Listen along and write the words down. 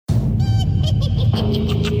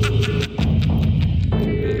Welcome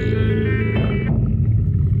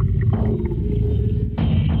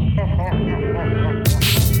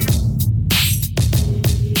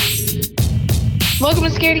to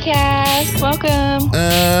Scaredycast. Welcome.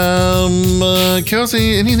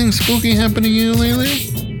 Kelsey, anything spooky happened to you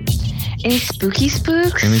lately? Any spooky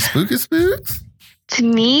spooks? Any spooky spooks? To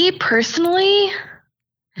me personally,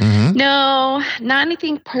 no, not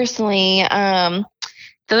anything personally.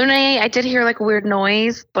 The other night I did hear like a weird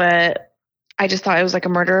noise, but I just thought it was like a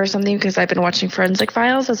murder or something because I've been watching Forensic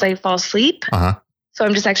Files as I fall asleep. So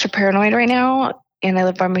I'm just extra paranoid right now, and I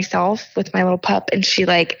live by myself with my little pup, and she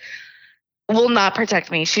like will not protect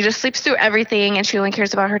me. She just sleeps through everything, and she only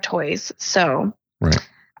cares about her toys. So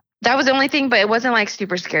that was the only thing, but it wasn't like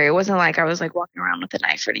super scary. It wasn't like I was like walking around with a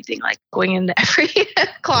knife or anything, like going into every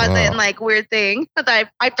closet and like weird thing. I've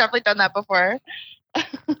definitely done that before.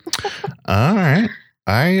 All right.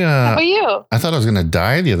 How about you? I thought I was gonna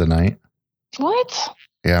die the other night. What?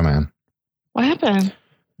 Yeah, man. What happened?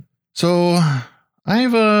 So I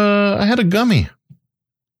had a gummy.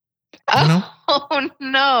 You know? Oh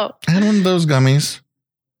no! I had one of those gummies,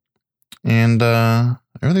 and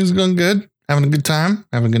everything's going good. Having a good time,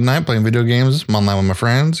 having a good night, playing video games. I'm online with my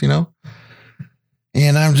friends, you know.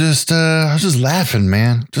 And I was just laughing,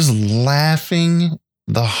 man. Just laughing,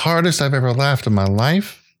 the hardest I've ever laughed in my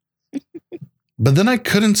life. But then I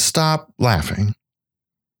couldn't stop laughing.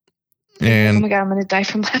 And oh my God, I'm gonna die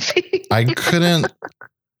from laughing. I couldn't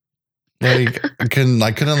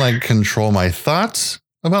control my thoughts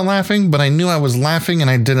about laughing, but I knew I was laughing and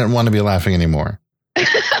I didn't want to be laughing anymore.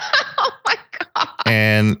 Oh my God.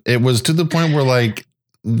 And it was to the point where like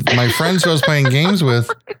my friends who I was playing games with,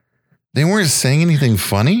 they weren't saying anything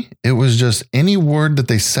funny. It was just any word that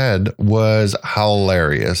they said was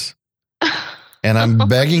hilarious. And I'm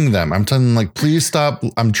begging them. I'm telling them like, please stop.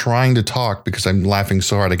 I'm trying to talk because I'm laughing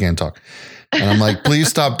so hard I can't talk. And I'm like, please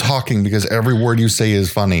stop talking because every word you say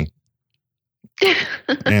is funny.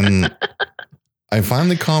 And I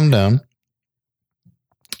finally calmed down,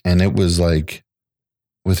 and it was like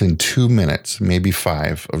within 2 minutes, maybe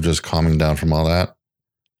 5 of just calming down from all that,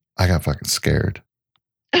 I got fucking scared.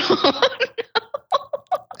 Oh, no.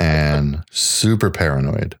 And super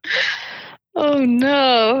paranoid. Oh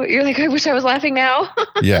no. You're like, I wish I was laughing now.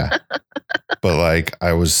 Yeah. But like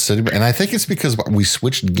I was sitting, and I think it's because we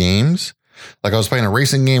switched games. Like I was playing a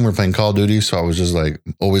racing game, we were playing Call of Duty. So I was just like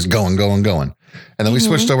always going. And then we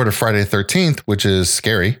switched over to Friday the 13th, which is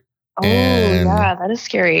scary. Oh, and yeah, that is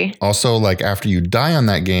scary. Also, like after you die on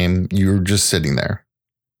that game, you're just sitting there.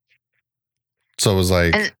 So it was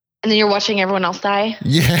like. And then you're watching everyone else die?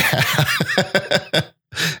 Yeah.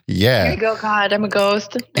 Yeah. Here you go, God, I'm a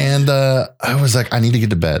ghost. And I was like, I need to get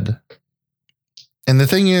to bed. And the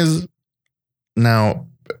thing is, now,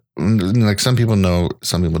 like some people know,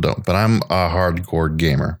 some people don't, but I'm a hardcore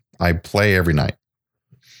gamer. I play every night.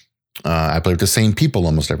 I play with the same people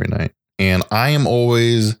almost every night. And I am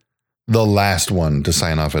always the last one to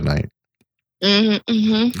sign off at night.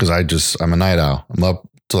 Because I'm a night owl. I'm up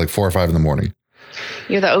till like 4 or 5 in the morning.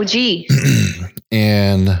 You're the OG.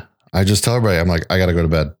 And I just tell everybody, I'm like, I got to go to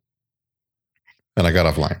bed. And I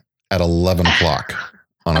got offline at 11 o'clock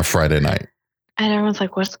on a Friday night. And everyone's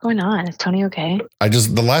like, what's going on? Is Tony okay?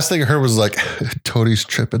 The last thing I heard was like, Tony's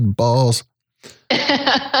tripping balls. You're like,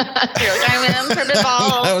 I'm tripping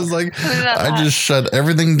balls. I was like, I just shut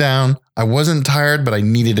everything down. I wasn't tired, but I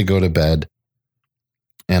needed to go to bed.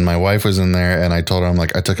 And my wife was in there, and I told her, I'm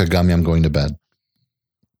like, I took a gummy, I'm going to bed.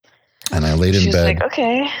 And I laid in bed. Like,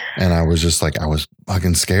 okay. And I was just like, I was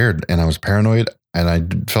fucking scared, and I was paranoid, and I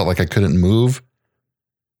felt like I couldn't move.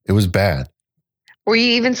 It was bad. Were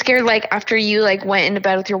you even scared, like, after you, like, went into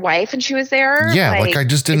bed with your wife and she was there? Yeah, like I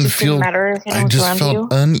just didn't feel, didn't matter if I just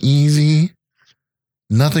felt uneasy.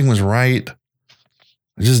 Nothing was right.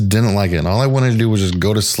 I just didn't like it. And all I wanted to do was just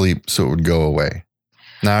go to sleep so it would go away.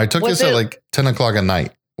 Now, I took this at like 10 o'clock at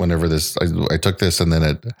night, whenever I took this, and then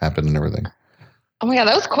it happened and everything. Oh my God,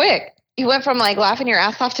 that was quick. You went from like laughing your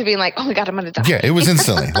ass off to being like, oh my God, I'm going to die. Yeah, it was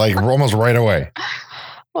instantly, like almost right away.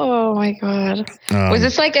 Oh my God. Was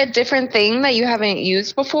this like a different thing that you haven't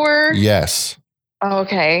used before? Yes. Oh,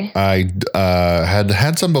 okay. I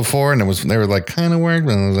had some before, and they were like kind of weird,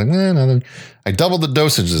 and I was like, nothing. I doubled the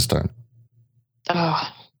dosage this time. Oh.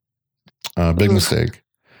 Big mistake.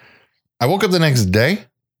 I woke up the next day,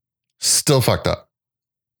 still fucked up.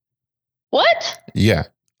 What? Yeah.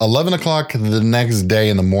 11 o'clock the next day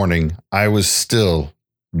in the morning, I was still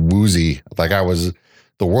woozy. Like the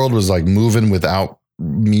world was like moving without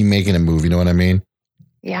me making a move. You know what I mean?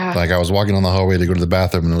 Yeah. Like I was walking on the hallway to go to the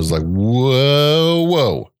bathroom, and it was like,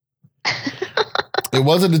 whoa. It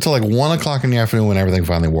wasn't until like 1 o'clock in the afternoon when everything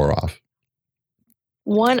finally wore off.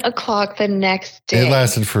 1 o'clock the next day. It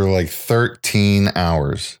lasted for like 13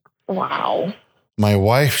 hours. Wow. My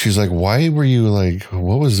wife, she's like, why were you like,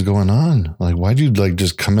 what was going on? Like, why'd you like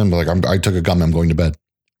just come in? But like, I took a gummy, I'm going to bed.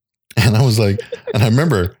 And I was like, and I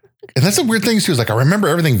remember, and that's a weird thing. She was like, I remember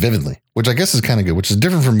everything vividly, which I guess is kind of good, which is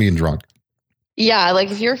different from being drunk. Yeah, like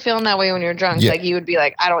if you're feeling that way when you're drunk, like you would be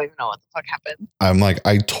like, I don't even know what the fuck happened. I'm like,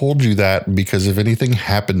 I told you that because if anything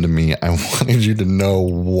happened to me, I wanted you to know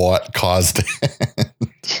what caused it.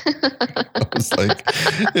 I was like,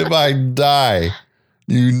 if I die,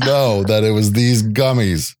 you know that it was these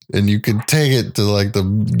gummies and you could take it to like the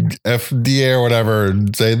FDA or whatever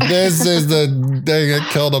and say, this is the thing that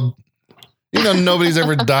killed him. You know, nobody's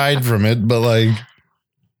ever died from it, but like,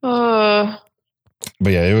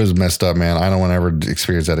 but yeah, it was messed up, man. I don't want to ever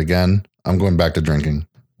experience that again. I'm going back to drinking.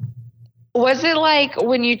 Was it like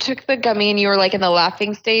when you took the gummy and you were like in the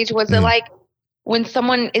laughing stage? Was it like when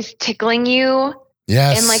someone is tickling you?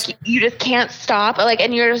 Yes. And like you just can't stop, like,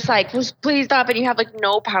 and you're just like, please stop, and you have like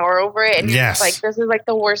no power over it, and you're just like, this is like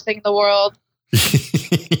the worst thing in the world.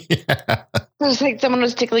 Yeah. It was like someone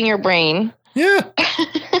was tickling your brain. Yeah.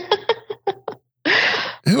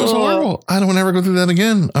 It was horrible. I don't want to ever go through that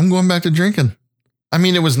again. I'm going back to drinking. I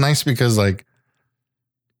mean, it was nice because like,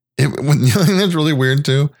 the thing that's really weird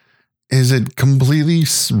too is it completely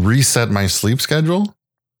reset my sleep schedule.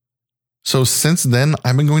 So since then,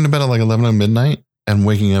 I've been going to bed at like 11 at midnight and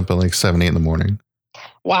waking up at like 7, 8 in the morning.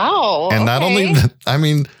 Wow. And not only that, I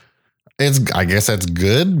mean, I guess that's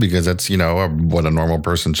good because that's, you know, what a normal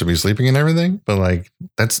person should be sleeping and everything. But like,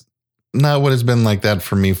 that's not what it's been like that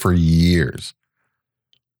for me for years.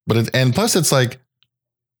 But and plus it's like,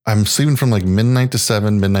 I'm sleeping from like midnight to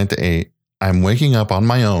 7, midnight to 8. I'm waking up on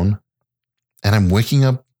my own and I'm waking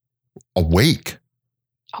up awake.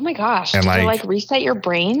 Oh my gosh. And did you like reset your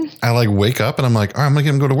brain? I like wake up and I'm like, all right, I'm going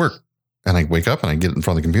to get him to go to work. And I wake up and I get in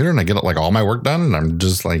front of the computer and I get like all my work done. And I'm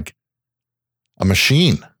just like a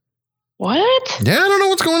machine. What? Yeah. I don't know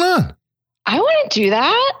what's going on. I want to do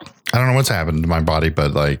that. I don't know what's happened to my body,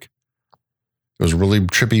 but like it was a really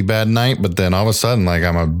trippy bad night. But then all of a sudden, like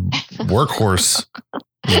I'm a workhorse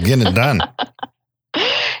getting it done.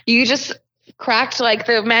 You just cracked like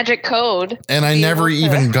the magic code. And I never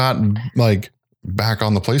even got like back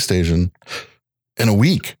on the PlayStation in a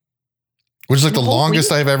week, which is like the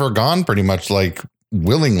longest I've ever gone pretty much like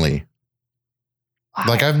willingly. Wow.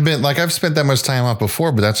 Like I've spent that much time off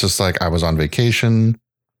before, but that's just like I was on vacation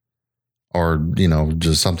or, you know,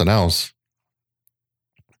 just something else,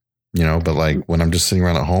 you know, but like when I'm just sitting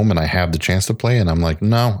around at home and I have the chance to play and I'm like,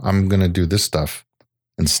 no, I'm going to do this stuff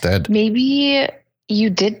instead. Maybe you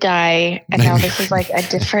did die and now this is like a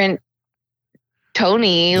different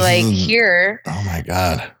Tony, like here. Oh my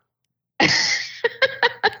God.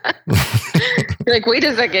 You're like, wait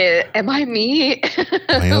a second. Am I me?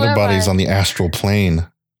 My other body's on the astral plane.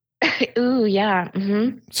 Ooh, yeah.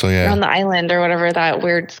 Mm-hmm. So yeah. You're on the island or whatever that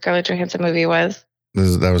weird Scarlett Johansson movie was.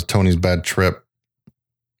 That was Tony's bad trip.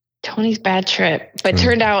 Tony's bad trip, but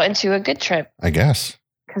turned out into a good trip. I guess.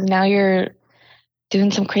 Because now you're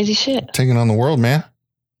doing some crazy shit. Taking on the world, man.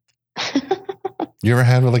 You ever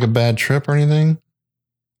had like a bad trip or anything?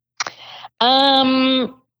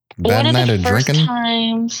 Bad one night of the of first drinking?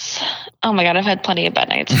 Times. Oh my God, I've had plenty of bad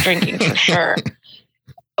nights of drinking for sure.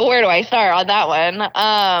 Where do I start on that one?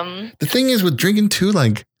 The thing is with drinking too,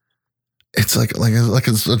 like it's like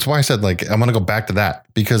that's why I said like I'm gonna go back to that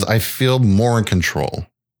because I feel more in control.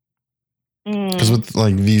 Because with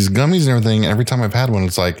like these gummies and everything, every time I've had one,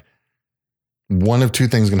 it's like one of two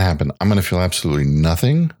things gonna happen. I'm gonna feel absolutely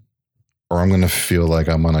nothing, or I'm gonna feel like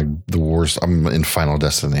I'm on the worst. I'm in Final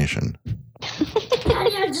Destination.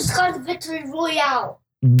 Daddy, I just got the victory royale.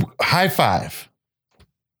 High five.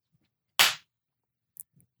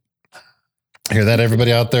 Hear that,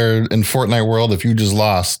 everybody out there in Fortnite world? If you just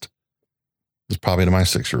lost, it's probably to my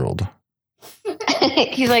 6-year-old.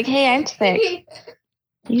 He's like, hey, I'm 6.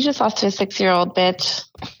 You just lost to a 6-year-old, bitch.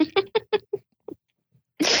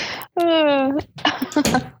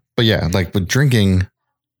 But yeah, like with drinking,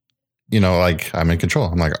 you know, like I'm in control.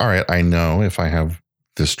 I'm like, all right, I know if I have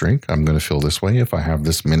this drink, I'm going to feel this way. If I have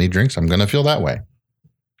this many drinks, I'm going to feel that way.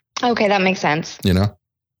 Okay, that makes sense. You know?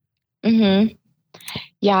 Mm-hmm.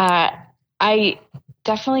 Yeah, I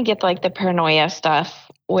definitely get like the paranoia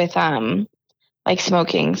stuff with like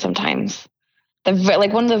smoking sometimes.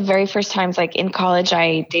 Like one of the very first times, like in college,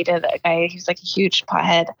 I dated a guy who's like a huge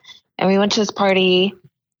pothead, and we went to this party,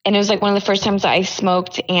 and it was like one of the first times that I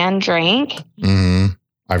smoked and drank. Mm-hmm.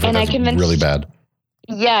 I've heard that's really bad.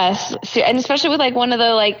 Yes, and especially with like one of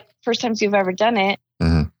the like first times you've ever done it.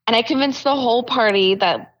 Mm-hmm. And I convinced the whole party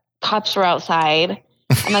that cops were outside.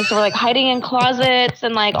 And like, so we're like hiding in closets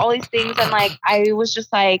and like all these things. And like, I was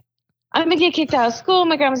just like, I'm going to get kicked out of school.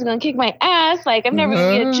 My grandma's going to kick my ass. Like, I'm never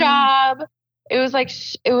going to get a job. It was like,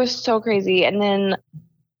 it was so crazy. And then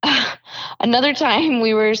another time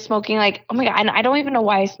we were smoking like, oh my God, and I don't even know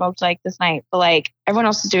why I smoked like this night, but like everyone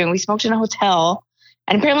else is doing, we smoked in a hotel.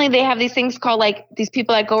 And apparently they have these things called like these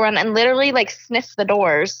people that go around and literally like sniff the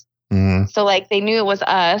doors. Mm-hmm. So like they knew it was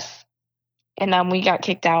us. And we got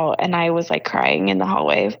kicked out and I was like crying in the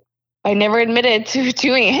hallway. I never admitted to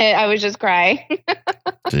doing it. I was just crying.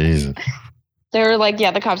 Jesus. They were like,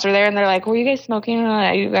 yeah, the cops were there and they're like, were you guys smoking? And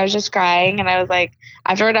I was just crying. And I was like,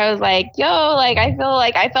 afterward, I was like, yo, like, I felt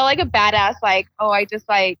like a badass. Like, oh, I just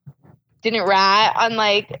like didn't rat on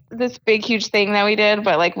like this big, huge thing that we did.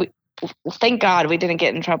 But like, thank God we didn't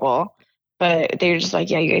get in trouble. But they were just like,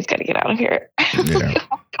 yeah, you guys got to get out of here. Yeah. Like,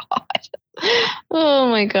 oh, God. Oh,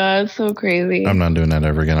 my God. So crazy. I'm not doing that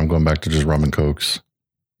ever again. I'm going back to just rum and cokes.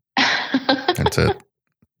 That's it.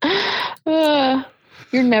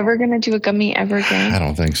 You're never going to do a gummy ever again? I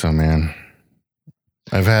don't think so, man.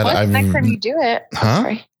 Next time you do it. Huh?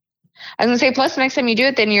 Sorry. I was going to say, plus next time you do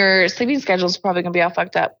it, then your sleeping schedule is probably going to be all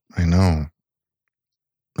fucked up. I know.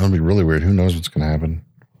 That'll be really weird. Who knows what's going to happen?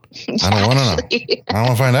 I don't want to know. I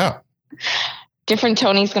want to find out. Different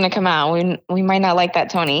Tony's going to come out. We might not like that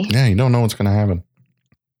Tony. Yeah, you don't know what's going to happen.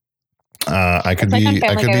 I could be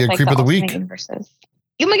a creep of the week.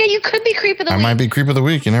 Oh my God, you could be creep of the week. I might be creep of the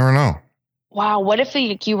week. You never know. Wow, what if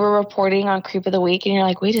you were reporting on creep of the week and you're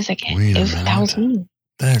like, wait a second, that was me.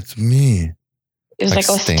 That's me. It was like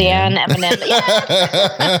Stan Eminem.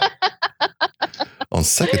 Yes! On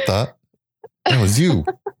second thought, that was you.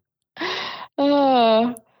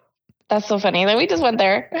 Oh, that's so funny that we just went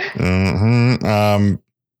there. Mm-hmm.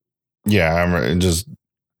 Yeah, I'm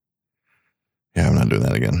not doing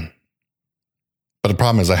that again. But the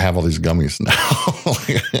problem is I have all these gummies now.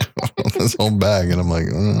 This whole bag. And I'm like,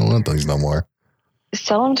 I don't want these no more.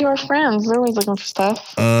 Sell them to our friends. They're always looking for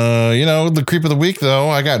stuff. The creep of the week, though,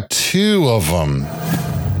 I got 2 of them.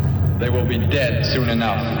 They will be dead soon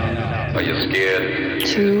enough. Are you scared?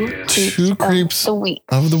 2 creeps of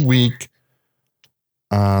the week.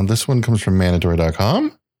 This one comes from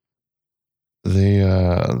mandatory.com.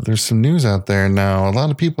 There's some news out there now. A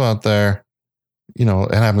lot of people out there,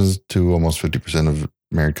 it happens to almost 50% of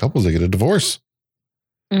married couples. They get a divorce.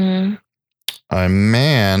 Mm-hmm. A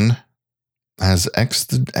man has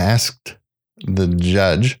asked the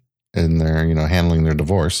judge in their, handling their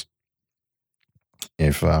divorce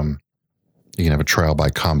if you can have a trial by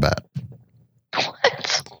combat.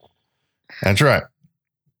 What? That's right.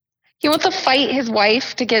 He wants to fight his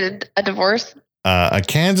wife to get a divorce? A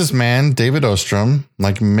Kansas man, David Ostrom,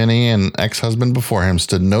 like many an ex-husband before him,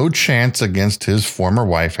 stood no chance against his former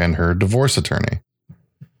wife and her divorce attorney.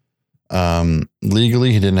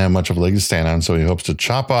 Legally, he didn't have much of a leg to stand on, so he hopes to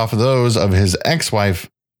chop off those of his ex-wife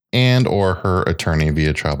and or her attorney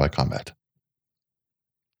via trial by combat.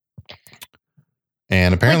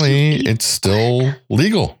 And apparently, it's still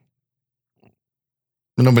legal.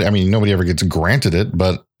 Nobody ever gets granted it,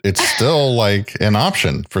 but it's still like an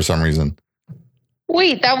option for some reason.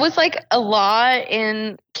 Wait, that was like a law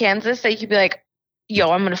in Kansas that you could be like,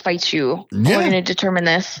 yo, I'm going to fight you. Yeah. We're going to determine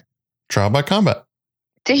this. Trial by combat.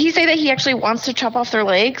 Did he say that he actually wants to chop off their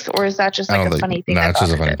legs, or is that just like a funny thing? No, it's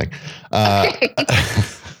just a funny thing.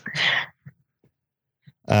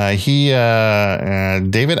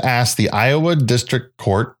 David asked the Iowa District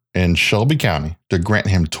Court in Shelby County to grant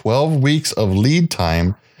him 12 weeks of lead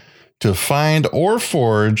time to find or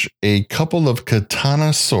forge a couple of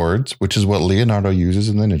katana swords, which is what Leonardo uses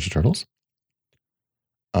in the Ninja Turtles.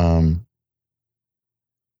 One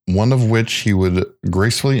of which he would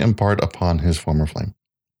gracefully impart upon his former flame.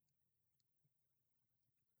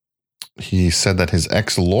 He said that his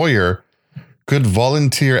ex-lawyer could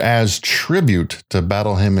volunteer as tribute to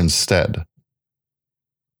battle him instead.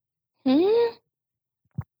 Mm-hmm.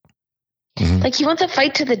 Like he wants to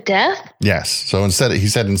fight to the death? Yes. So instead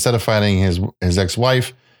of fighting his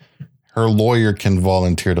ex-wife, her lawyer can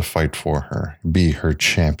volunteer to fight for her, be her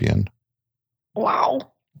champion.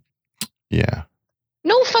 Wow. Yeah.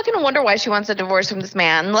 No fucking wonder why she wants a divorce from this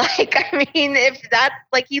man. Like, I mean, if that,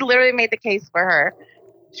 like, he literally made the case for her.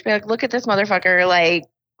 She'd be like, look at this motherfucker, like,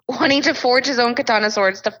 wanting to forge his own katana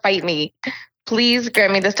swords to fight me. Please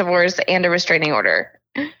grant me this divorce and a restraining order.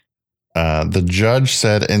 The judge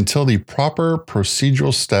said until the proper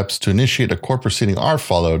procedural steps to initiate a court proceeding are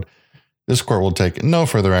followed, this court will take no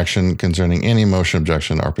further action concerning any motion,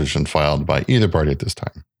 objection, or petition filed by either party at this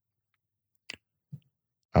time.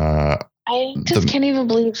 I I just can't even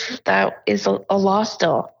believe that is a law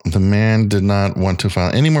still. The man did not want to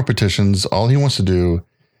file any more petitions. All he wants to do,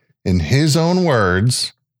 in his own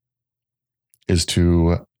words, is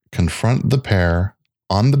to confront the pair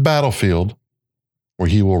on the battlefield where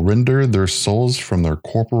he will render their souls from their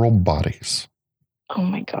corporal bodies. Oh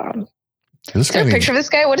my God. Is there a picture of this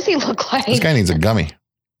guy? What does he look like? This guy needs a gummy.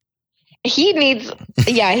 He needs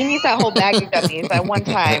that whole bag of gummies at one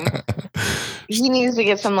time. He needs to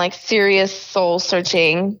get some like serious soul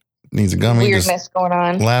searching. Needs a gummy. Weirdness going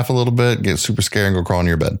on. Laugh a little bit, get super scared, and go crawl in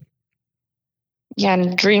your bed. Yeah,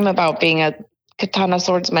 and dream about being a katana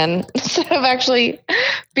swordsman instead of actually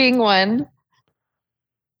being one.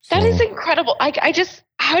 That is incredible.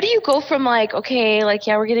 How do you go from like, okay, like,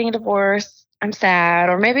 yeah, we're getting a divorce, I'm sad,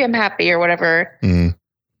 or maybe I'm happy or whatever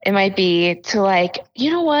it might be, to like,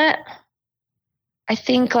 you know what? I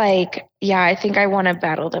think I want to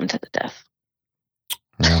battle them to the death.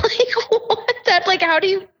 Yeah. Like, what? That, like, how do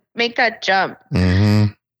you make that jump?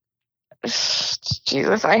 Mm-hmm.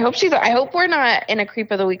 Jesus, I hope we're not in a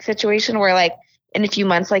creep of the week situation where like in a few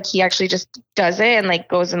months, like he actually just does it and like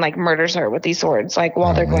goes and like murders her with these swords, like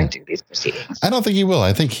while they're going through these proceedings. I don't think he will.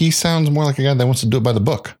 I think he sounds more like a guy that wants to do it by the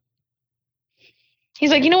book.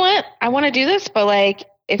 He's like, you know what? I want to do this, but like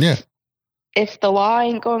if the law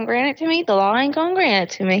ain't going to grant it to me, the law ain't going to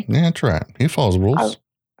grant it to me. Yeah, that's right. He follows rules.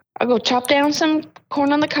 I'll go chop down some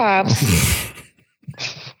corn on the cob.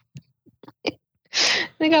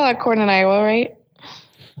 They got a lot of corn in Iowa, right?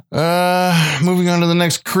 Moving on to the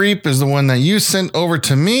next creep is the one that you sent over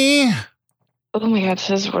to me. Oh my God, this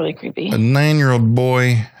is really creepy. A 9-year-old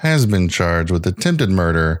boy has been charged with attempted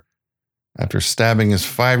murder after stabbing his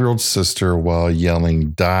 5-year-old sister while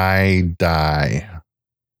yelling, "Die, die."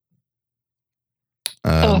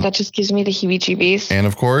 That just gives me the heebie-jeebies. And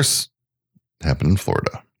of course, it happened in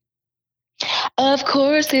Florida. Of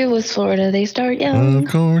course it was Florida. They start yelling.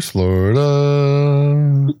 Of course,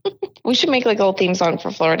 Florida. We should make like a little theme song for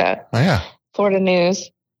Florida. Oh, yeah. Florida news.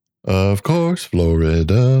 Of course,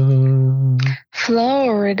 Florida.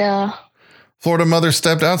 Florida. Florida mother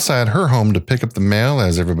stepped outside her home to pick up the mail,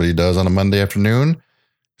 as everybody does on a Monday afternoon,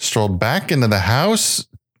 strolled back into the house,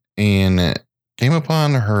 and came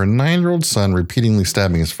upon her 9-year-old son repeatedly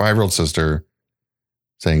stabbing his 5-year-old sister,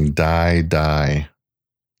 saying, "Die, die."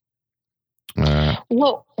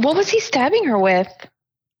 What was he stabbing her with?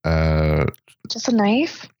 Just a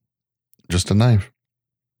knife? Just a knife.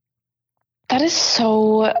 That is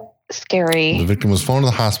so scary. The victim was flown to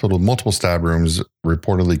the hospital with multiple stab wounds,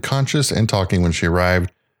 reportedly conscious and talking when she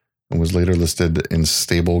arrived, and was later listed in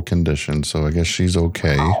stable condition. So I guess she's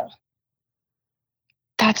okay. Wow.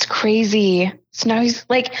 That's crazy. So now he's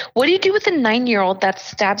like, what do you do with a 9-year-old that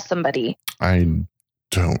stabs somebody? I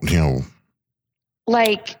don't know.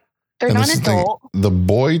 Like, they're not adult. The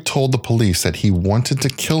boy told the police that he wanted to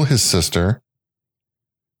kill his sister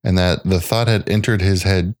and that the thought had entered his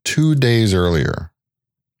head 2 days earlier.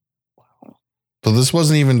 Wow. So this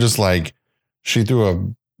wasn't even just like she threw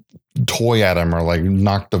a toy at him or like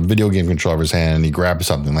knocked a video game controller out of his hand and he grabbed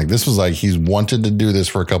something. Like this was like he's wanted to do this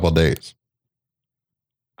for a couple of days.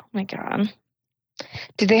 Oh my God.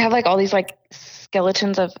 Did they have like all these like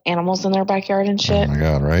skeletons of animals in their backyard and shit? Oh my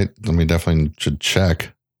God, right? Then we definitely should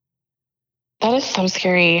check. That is so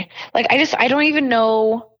scary. Like, I don't even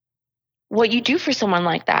know what you do for someone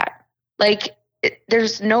like that. Like,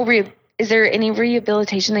 is there any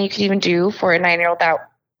rehabilitation that you could even do for a 9-year-old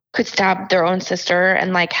that could stab their own sister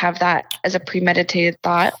and like have that as a premeditated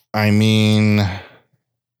thought? I mean,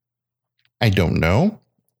 I don't know.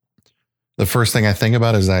 The first thing I think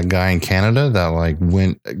about is that guy in Canada that like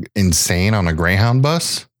went insane on a Greyhound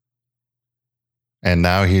bus. And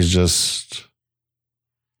now he's just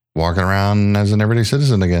walking around as an everyday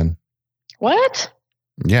citizen again. What?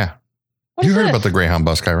 Yeah. You heard about the Greyhound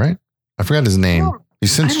bus guy, right? I forgot his name.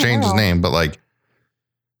 He's since changed his name, but like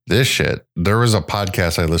this shit, there was a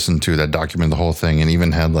podcast I listened to that documented the whole thing and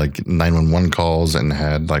even had like 911 calls and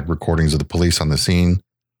had like recordings of the police on the scene.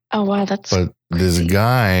 Oh, wow. But crazy. This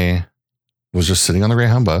guy was just sitting on the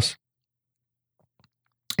Greyhound bus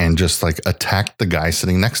and just like attacked the guy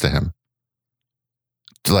sitting next to him.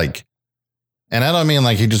 Like, and I don't mean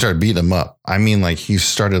like he just started beating him up. I mean like he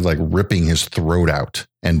started like ripping his throat out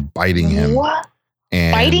and biting him. What?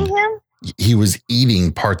 And biting him? He was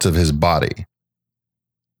eating parts of his body.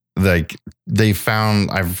 Like they found,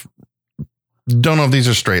 don't know if these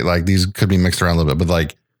are straight, like these could be mixed around a little bit, but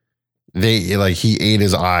like he ate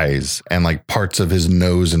his eyes and like parts of his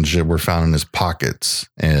nose and shit were found in his pockets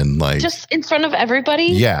and like. Just in front of everybody?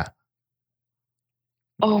 Yeah.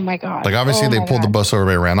 Oh my God. Like obviously they pulled the bus over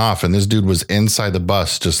and ran off and this dude was inside the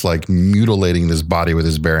bus just like mutilating his body with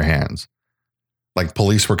his bare hands. Like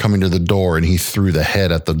police were coming to the door and he threw the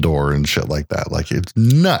head at the door and shit like that. Like it's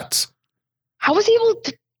nuts. How was he able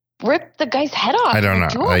to rip the guy's head off? I don't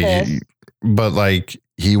know. But like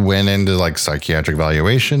he went into like psychiatric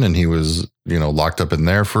evaluation and he was, locked up in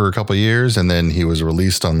there for a couple of years. And then he was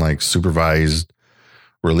released on like supervised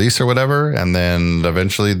release or whatever. And then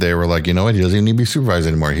eventually they were like, you know what? He doesn't even need to be supervised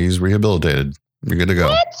anymore. He's rehabilitated. You're good to go.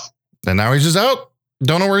 What? And now he's just out.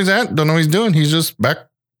 Don't know where he's at. Don't know what he's doing. He's just back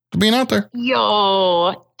to being out there.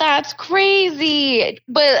 Yo, that's crazy.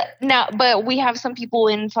 But we have some people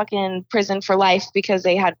in fucking prison for life because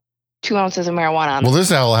they had 2 ounces of marijuana on them. Well,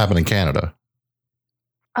 this all happened in Canada.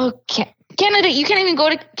 Oh, Canada. You can't even go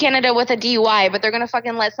to Canada with a DUI, but they're going to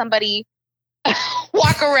fucking let somebody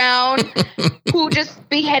walk around who just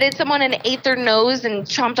beheaded someone and ate their nose and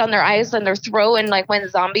chomped on their eyes and their throat and like went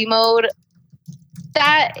zombie mode.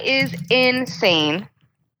 That is insane.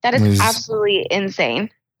 That is absolutely insane.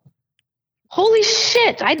 Holy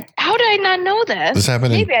shit. How did I not know this? This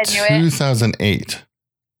happened in 2008.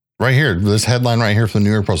 Right here. This headline right here from the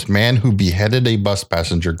New York Post. Man who beheaded a bus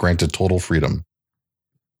passenger granted total freedom.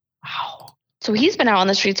 Wow. So he's been out on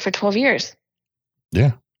the streets for 12 years.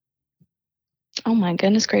 Yeah. Oh my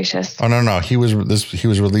goodness gracious. Oh, no. He was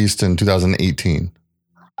released in 2018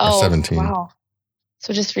 or 17. Wow.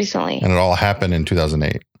 So just recently. And it all happened in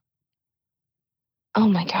 2008. Oh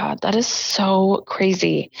my God. That is so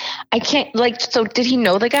crazy. I can't so did he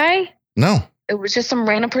know the guy? No. It was just some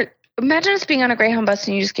random Imagine us being on a Greyhound bus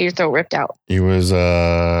and you just get your throat ripped out. He was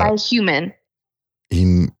by a human.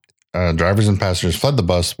 Drivers and passengers fled the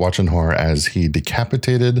bus, watching horror as he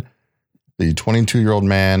decapitated the 22-year-old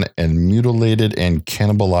man and mutilated and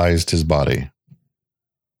cannibalized his body.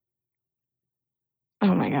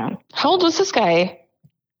 Oh my God. How old was this guy?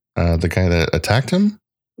 The guy that attacked him?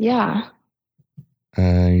 Yeah.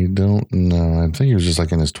 I don't know. I think he was just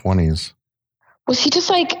like in his 20s. Was he just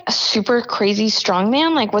like a super crazy strong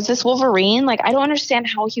man? Like, was this Wolverine? Like, I don't understand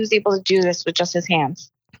how he was able to do this with just his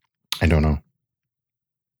hands. I don't know.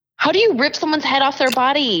 How do you rip someone's head off their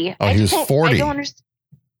body? Oh, he was 40. I don't understand.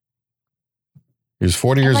 He was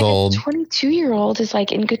 40 years old. A 22-year-old is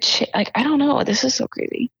like in good shape. Like, I don't know. This is so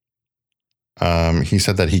crazy. He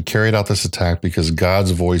said that he carried out this attack because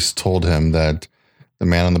God's voice told him that the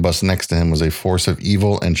man on the bus next to him was a force of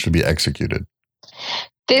evil and should be executed.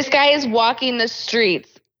 This guy is walking the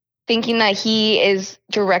streets thinking that he is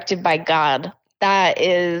directed by God. That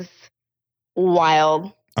is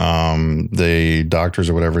wild. The doctors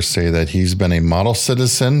or whatever say that he's been a model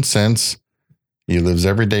citizen since. He lives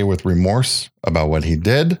every day with remorse about what he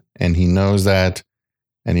did, and he knows that,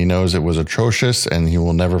 and he knows it was atrocious, and he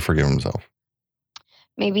will never forgive himself.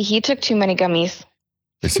 Maybe he took too many gummies.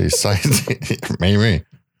 They say maybe.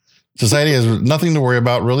 Society has nothing to worry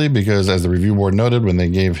about, really, because as the review board noted, when they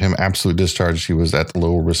gave him absolute discharge, he was at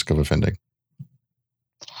low risk of offending.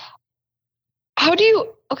 How do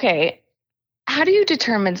you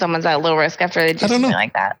determine someone's at low risk after they do something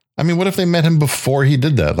like that? I mean, what if they met him before he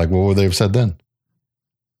did that? Like, what would they have said then?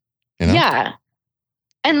 You know? Yeah.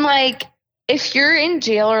 And like, if you're in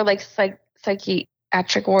jail or like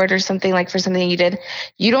psychiatric ward or something, like for something you did,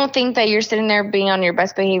 you don't think that you're sitting there being on your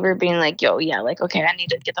best behavior, being like, yo, yeah, like, okay, I need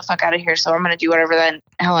to get the fuck out of here. So I'm going to do whatever the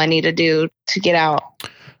hell I need to do to get out.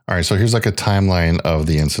 All right. So here's like a timeline of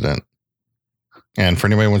the incident. And for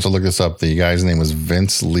anybody who wants to look this up, the guy's name was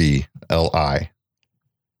Vince Lee, L.I.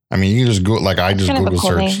 I mean, you can just go, like, I just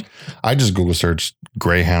Google search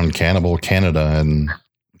Greyhound Cannibal Canada, and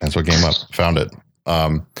that's what came up. Found it.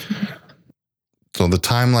 So the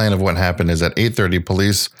timeline of what happened is at 8:30,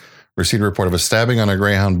 police received a report of a stabbing on a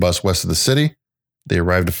Greyhound bus west of the city. They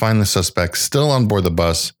arrived to find the suspect still on board the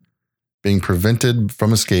bus, being prevented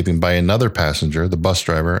from escaping by another passenger, the bus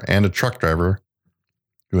driver, and a truck driver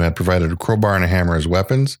who had provided a crowbar and a hammer as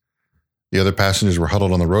weapons. The other passengers were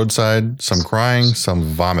huddled on the roadside, some crying, some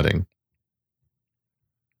vomiting.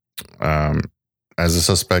 As the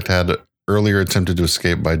suspect had earlier attempted to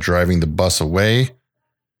escape by driving the bus away,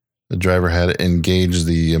 the driver had engaged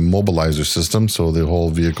the immobilizer system, so the whole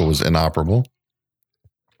vehicle was inoperable.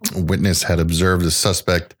 A witness had observed the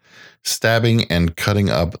suspect stabbing and cutting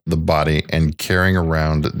up the body and carrying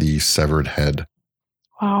around the severed head.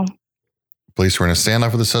 Wow. Police were in a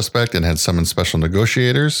standoff with the suspect and had summoned special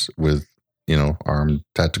negotiators with, armed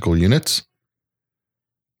tactical units.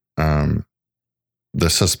 The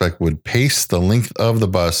suspect would pace the length of the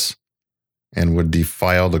bus and would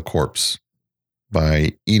defile the corpse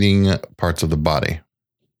by eating parts of the body.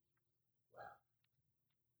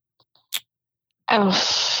 Oh,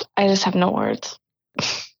 I just have no words.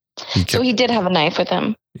 So he did have a knife with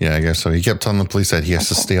him. Yeah, I guess so. He kept telling the police that he has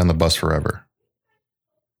to stay on the bus forever.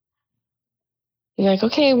 You're like,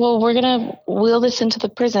 okay, well, we're gonna wheel this into the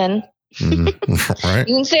prison. Right.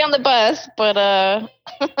 You can stay on the bus, but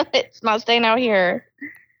it's not staying out here.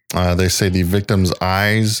 They say the victim's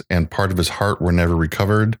eyes and part of his heart were never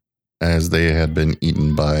recovered, as they had been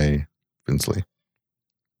eaten by Finsley.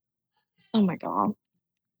 Oh my God.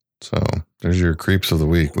 So there's your creeps of the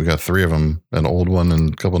week. We got 3 of them, an old one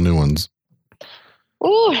and a couple new ones.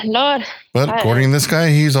 Oh, Lord. But according to this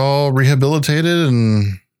guy, he's all rehabilitated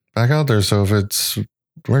and back out there. So if it's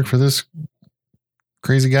worked for this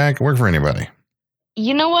crazy guy, it can work for anybody.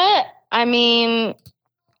 You know what? I mean,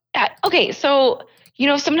 okay, so,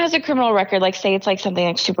 if someone has a criminal record, like say it's like something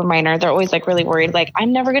like super minor, they're always like really worried. Like,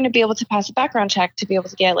 I'm never going to be able to pass a background check to be able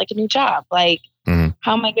to get like a new job. Like,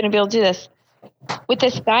 how am I going to be able to do this? With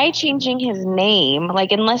this guy changing his name,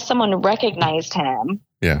 like unless someone recognized him.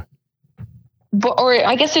 Yeah. Or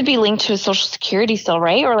I guess it'd be linked to his social security still,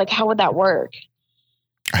 right? Or like, how would that work?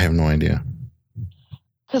 I have no idea.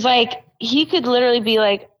 Because like he could literally be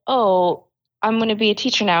like, oh, I'm going to be a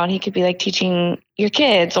teacher now. And he could be like teaching your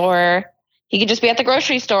kids, or he could just be at the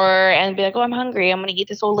grocery store and be like, oh, I'm hungry. I'm going to eat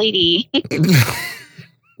this old lady.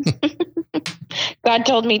 God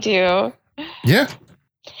told me to. Yeah.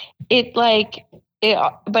 But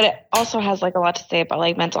it also has like a lot to say about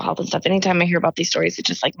like mental health and stuff. Anytime I hear about these stories, it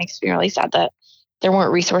just like makes me really sad that there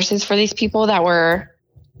weren't resources for these people that were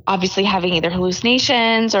obviously having either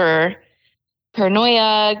hallucinations or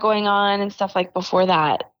paranoia going on and stuff like before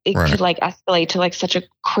that. It could like escalate to like such a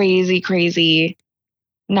crazy,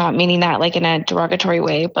 not meaning that like in a derogatory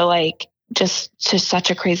way, but like just to such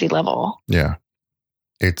a crazy level. Yeah.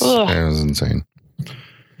 It was insane.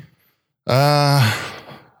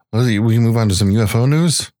 We can move on to some UFO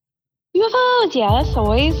news. UFOs, yes,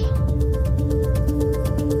 always.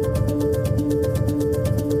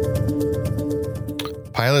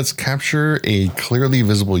 Pilots capture a clearly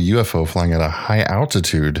visible UFO flying at a high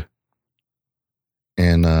altitude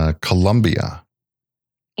in Colombia.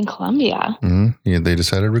 In Colombia? Mm-hmm. Yeah, they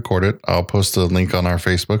decided to record it. I'll post a link on our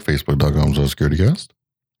Facebook, facebook.com/securitycast.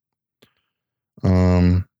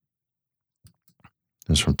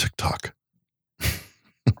 It's from TikTok.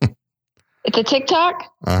 It's a TikTok?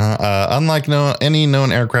 Unlike any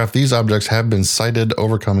known aircraft, these objects have been sighted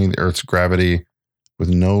overcoming the Earth's gravity with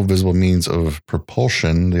no visible means of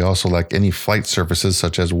propulsion. They also lack any flight surfaces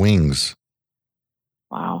such as wings.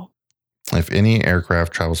 Wow. If any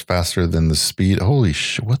aircraft travels faster than the speed... Holy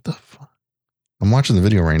shit, what the fuck? I'm watching the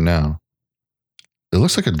video right now. It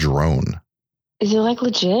looks like a drone. Is it like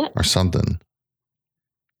legit? Or something.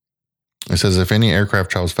 It says if any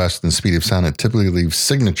aircraft travels faster than the speed of sound, it typically leaves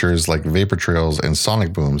signatures like vapor trails and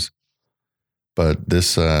sonic booms. But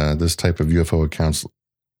this type of UFO accounts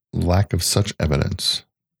lack of such evidence.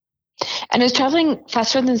 And it's traveling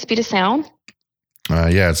faster than the speed of sound?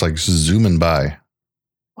 Yeah, it's like zooming by.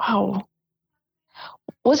 Wow.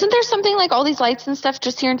 Wasn't there something like all these lights and stuff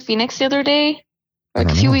just here in Phoenix the other day?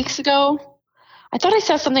 Like a few weeks ago? I thought I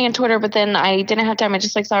saw something on Twitter, but then I didn't have time. I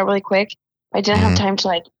just like saw it really quick. I didn't have time to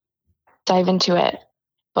like dive into it.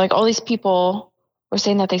 But like all these people were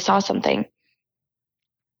saying that they saw something.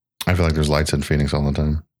 I feel like there's lights in Phoenix all the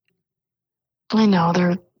time. I know.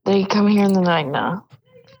 They come here in the night now.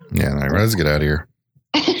 Yeah, let's get out of here.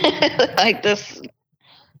 Like this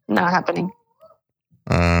not happening.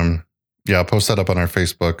 Yeah, I'll post that up on our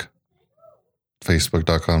Facebook.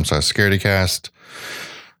 Facebook.com/scaredycast.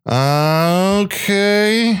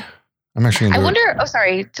 Okay. I'm actually going to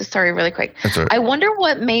sorry, really quick. Right. I wonder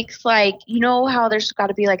what makes like, how there's got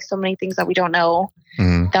to be like so many things that we don't know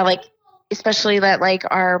that like, especially that like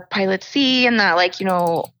our pilots see and that like,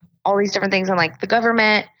 all these different things and like the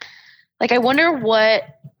government. Like, I wonder what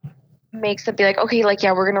makes it be like, okay, like,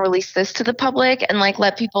 yeah, we're going to release this to the public and like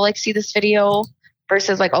let people like see this video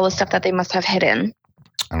versus like all the stuff that they must have hidden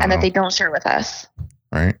and that they don't share with us.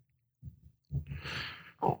 Right.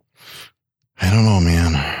 I don't know,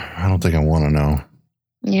 man. I don't think I want to know.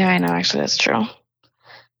 Yeah, I know. Actually, that's true.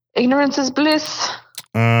 Ignorance is bliss.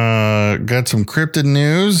 Got some cryptid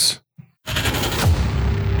news.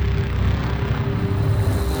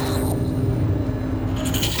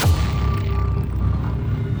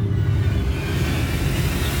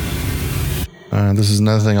 This is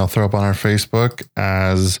another thing I'll throw up on our Facebook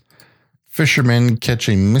as fishermen catch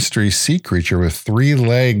a mystery sea creature with 3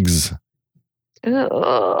 legs.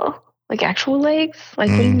 Ugh. Like actual legs? Like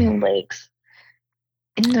what do you mean legs?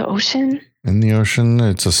 In the ocean? In the ocean.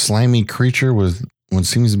 It's a slimy creature with what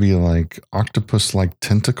seems to be like octopus-like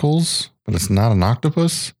tentacles, but it's not an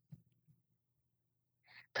octopus.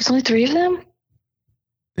 There's only 3 of them?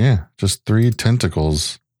 Yeah, just 3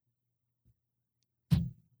 tentacles.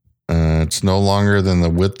 It's no longer than the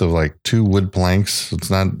width of like 2 wood planks. It's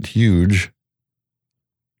not huge,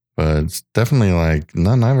 but it's definitely like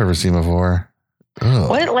none I've ever seen before. Ugh.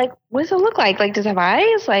 What does it look like? Like, does it have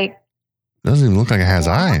eyes? Like, it doesn't even look like it has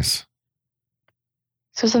eyes.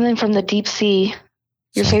 So something from the deep sea.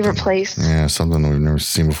 Your favorite place. Yeah, something we've never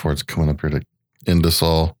seen before. It's coming up here to end us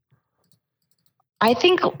all. I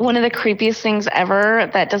think one of the creepiest things ever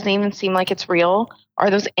that doesn't even seem like it's real are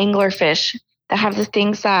those anglerfish that have the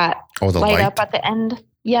things that light up at the end.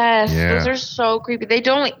 Yes, those are so creepy.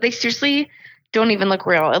 They seriously don't even look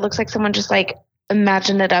real. It looks like someone just like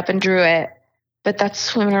imagined it up and drew it, but that's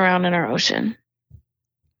swimming around in our ocean.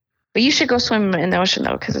 But you should go swim in the ocean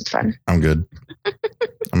though, because it's fun. I'm good.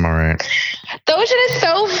 I'm all right. The ocean is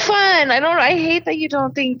so fun. I hate that you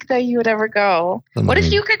don't think that you would ever go. What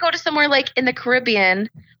if you could go to somewhere like in the Caribbean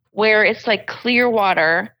where it's like clear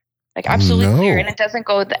water, like absolutely clear, and it doesn't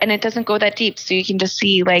go that deep, so you can just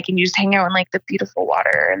see like, and you just hang out in like the beautiful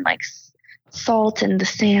water and like salt and the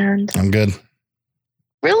sand. I'm good.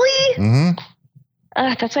 Really? Mm-hmm.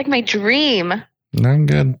 That's like my dream. I'm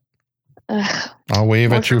good. I'll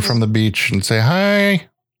wave at you from the beach and say hi.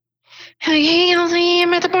 Hey, Kelsey,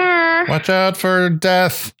 I'm at the bar. Watch out for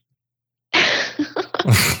death.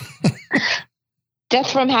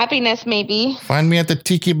 Death from happiness, maybe. Find me at the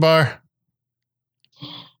tiki bar.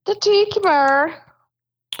 The tiki bar.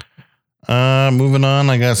 Moving on,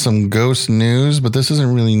 I got some ghost news, but this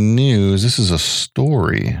isn't really news. This is a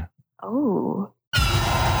story. Oh.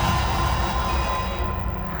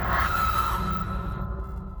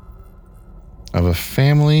 Of a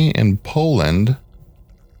family in Poland.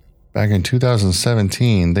 Back in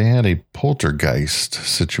 2017, they had a poltergeist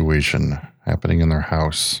situation happening in their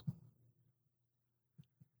house.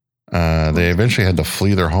 They eventually had to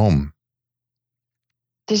flee their home.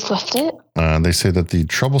 They just left it? They say that the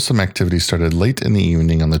troublesome activity started late in the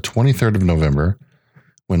evening on the 23rd of November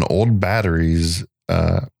when old batteries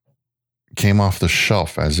came off the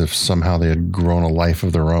shelf as if somehow they had grown a life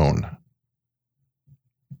of their own.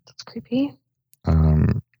 That's creepy.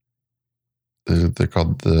 They're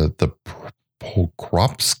called the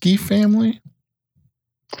Pokropsky family.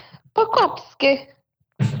 Pokropsky.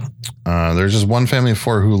 There's just one family of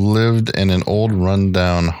 4 who lived in an old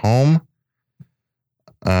rundown home.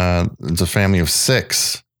 It's a family of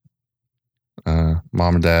 6. Mom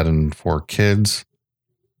and dad and 4 kids.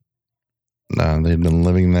 They've been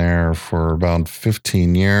living there for about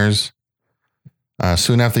 15 years.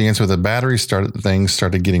 Soon after the incident with the battery things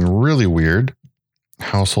started getting really weird.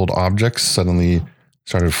 Household objects suddenly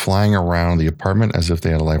started flying around the apartment as if they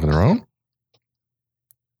had a life of their own.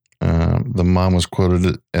 The mom was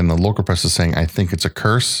quoted in the local press as saying, "I think it's a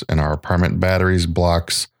curse. In our apartment, batteries,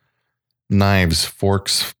 blocks, knives,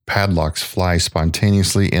 forks, padlocks fly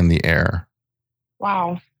spontaneously in the air."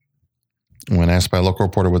 Wow. When asked by a local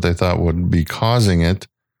reporter what they thought would be causing it,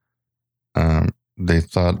 they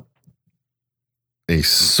thought a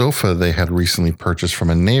sofa they had recently purchased from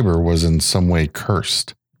a neighbor was in some way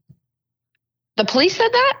cursed. The police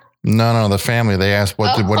said that? No, the family. They asked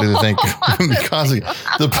what do they think would be causing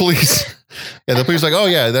the police. Yeah, the police like, oh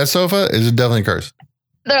yeah, that sofa is definitely cursed.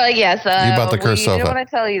 They're like, yes. You bought the cursed sofa. We didn't want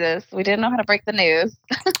to tell you this. We didn't know how to break the news.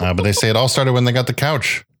 But they say it all started when they got the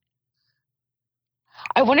couch.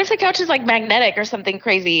 I wonder if the couch is like magnetic or something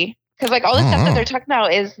crazy. Because like all the stuff that they're talking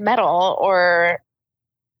about is metal or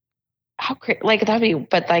that'd be,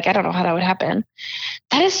 but like I don't know how that would happen.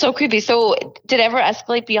 That is so creepy. So did it ever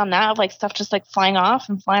escalate beyond that of like stuff just like flying off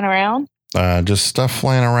and flying around? Just stuff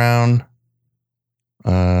flying around.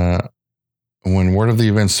 When word of the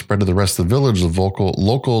event spread to the rest of the village, the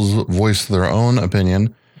locals voiced their own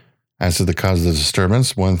opinion as to the cause of the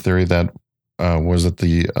disturbance. One theory that was that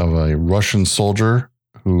of a Russian soldier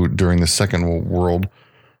who, during the Second World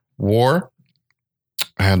War,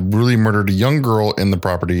 had really murdered a young girl in the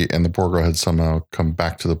property, and the poor girl had somehow come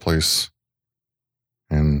back to the place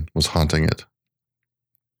and was haunting it.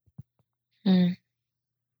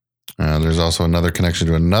 There's also another connection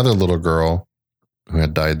to another little girl who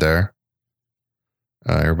had died there.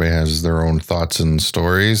 Everybody has their own thoughts and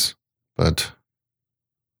stories, but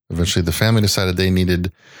eventually the family decided they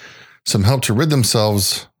needed some help to rid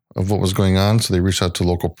themselves of what was going on, so they reached out to a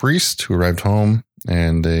local priest who arrived home,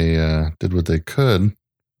 and they did what they could.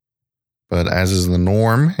 But as is the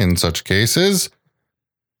norm in such cases,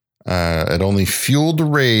 it only fueled the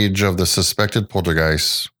rage of the suspected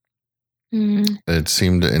poltergeist. It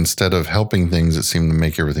seemed, instead of helping things, it seemed to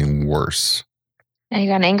make everything worse. Yeah, you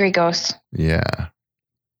got an angry ghost. Yeah.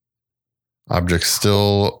 Objects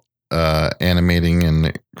still animating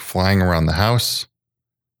and flying around the house.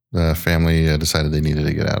 The family decided they needed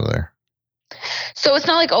to get out of there. So it's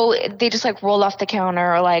not like, oh, they just like roll off the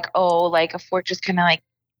counter, or like, oh, like a fork just kind of like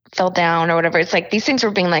fell down or whatever. It's like these things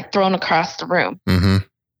were being like thrown across the room. Mm-hmm.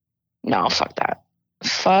 No, fuck that.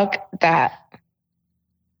 Fuck that.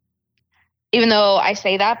 Even though I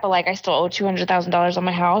say that, but like I still owe $200,000 on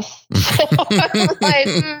my house. So I was like,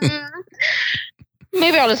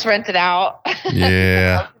 maybe I'll just rent it out.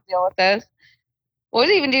 Yeah. Deal with this. What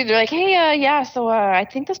do they even do? They're like, hey, yeah, so I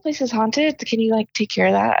think this place is haunted. Can you like take care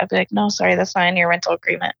of that? I'd be like, no, sorry, that's not in your rental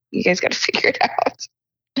agreement. You guys got to figure it out.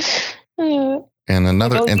 And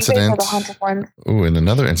another incident. In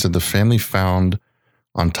another incident, the family found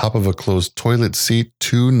on top of a closed toilet seat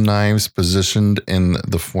 2 knives positioned in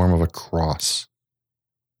the form of a cross.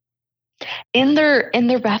 In their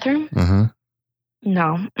bathroom? Mm-hmm.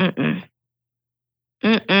 No.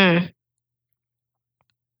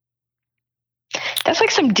 That's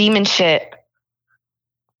like some demon shit.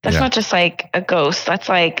 That's not just like a ghost. That's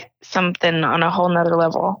like something on a whole nother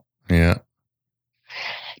level. Yeah.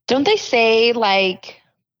 Don't they say like,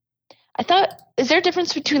 I thought, is there a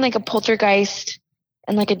difference between like a poltergeist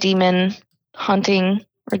and like a demon haunting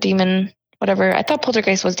or demon, whatever? I thought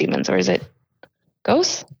poltergeist was demons, or is it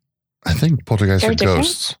ghosts? I think poltergeists are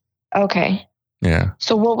ghosts. Okay. Yeah.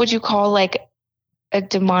 So what would you call like a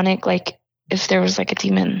demonic, like if there was like a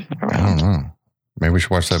demon around? I don't know. Maybe we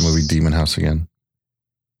should watch that movie Demon House again.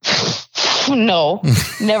 No,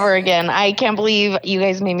 never again. I can't believe you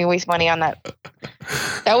guys made me waste money on that.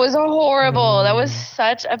 That was horrible. That was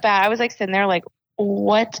such a bad. I was like sitting there like,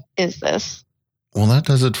 what is this? Well, that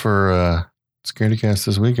does it for Scaredycast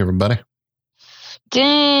this week, everybody.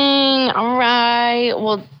 Dang. All right.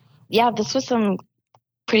 Well, yeah, this was some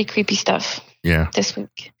pretty creepy stuff. Yeah. This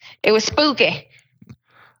week. It was spooky.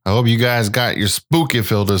 I hope you guys got your spooky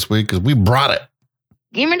fill this week because we brought it.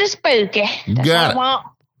 Give me the spooky. You That's got what I want.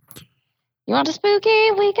 You want the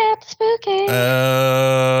spooky? We got the spooky.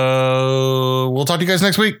 We'll talk to you guys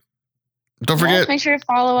next week. Don't forget. Make sure to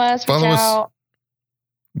follow us. Follow us. Out.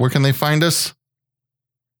 Where can they find us?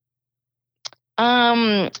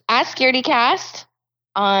 At Scaredycast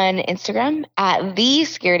on Instagram, at the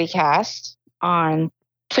Scaredycast on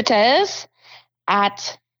Twitter,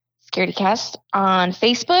 at Scaredycast on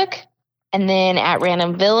Facebook, and then at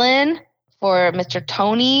Random Villain for Mr.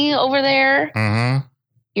 Tony over there. Mm-hmm.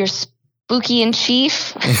 Your spooky in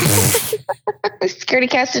chief.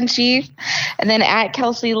 Scaredycast in chief. And then at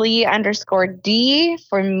Kelsey Lee _D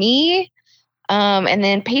for me. And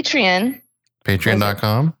then Patreon.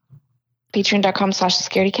 Patreon.com.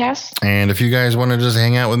 Patreon.com/Scaredycast. And if you guys want to just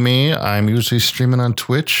hang out with me, I'm usually streaming on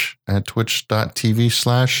Twitch at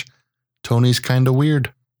twitch.tv/Tony's Kinda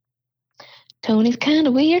Weird. Tony's kind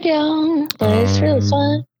of weird, y'all, but it's really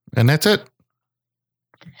fun. And that's it.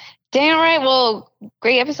 Dang, all right. Well,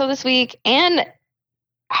 great episode this week. And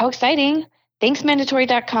how exciting. Thanks,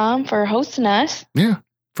 mandatory.com, for hosting us. Yeah,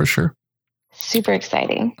 for sure. Super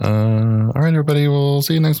exciting. All right, everybody. We'll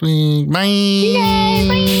see you next week. Bye. See you guys.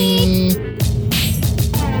 Bye.